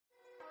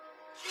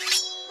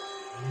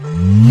Hello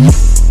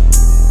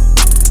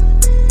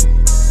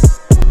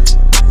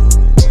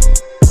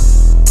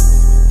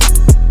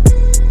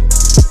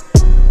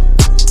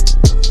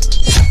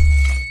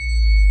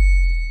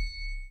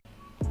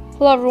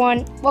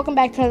everyone, welcome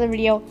back to another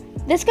video.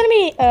 This is gonna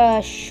be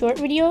a short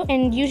video,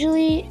 and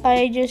usually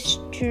I just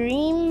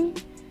stream.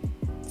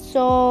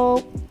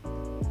 So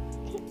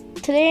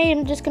today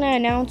I'm just gonna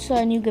announce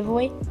a new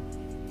giveaway.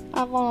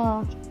 I'm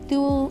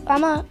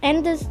gonna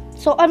end this.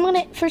 So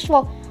first of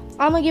all,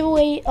 I'm gonna give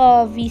away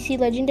a VC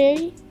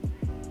Legendary,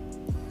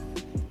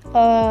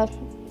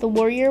 the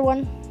Warrior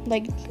one,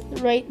 like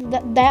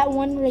that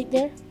one right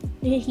there.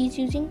 He's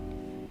using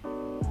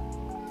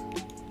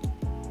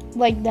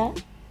like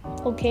that.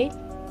 Okay,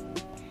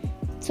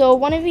 so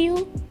one of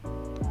you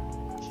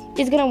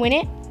is gonna win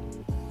it,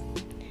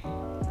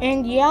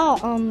 and yeah,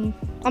 I'm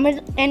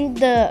gonna end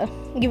the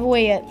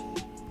giveaway at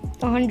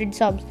 100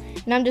 subs,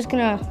 and I'm just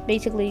gonna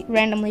basically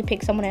randomly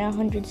pick someone at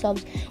 100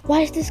 subs.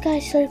 Why is this guy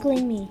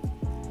circling me?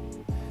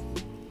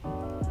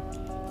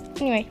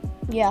 Anyway,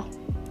 yeah,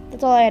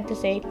 that's all I had to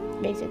say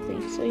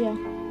basically. So yeah,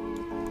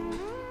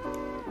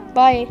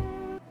 bye.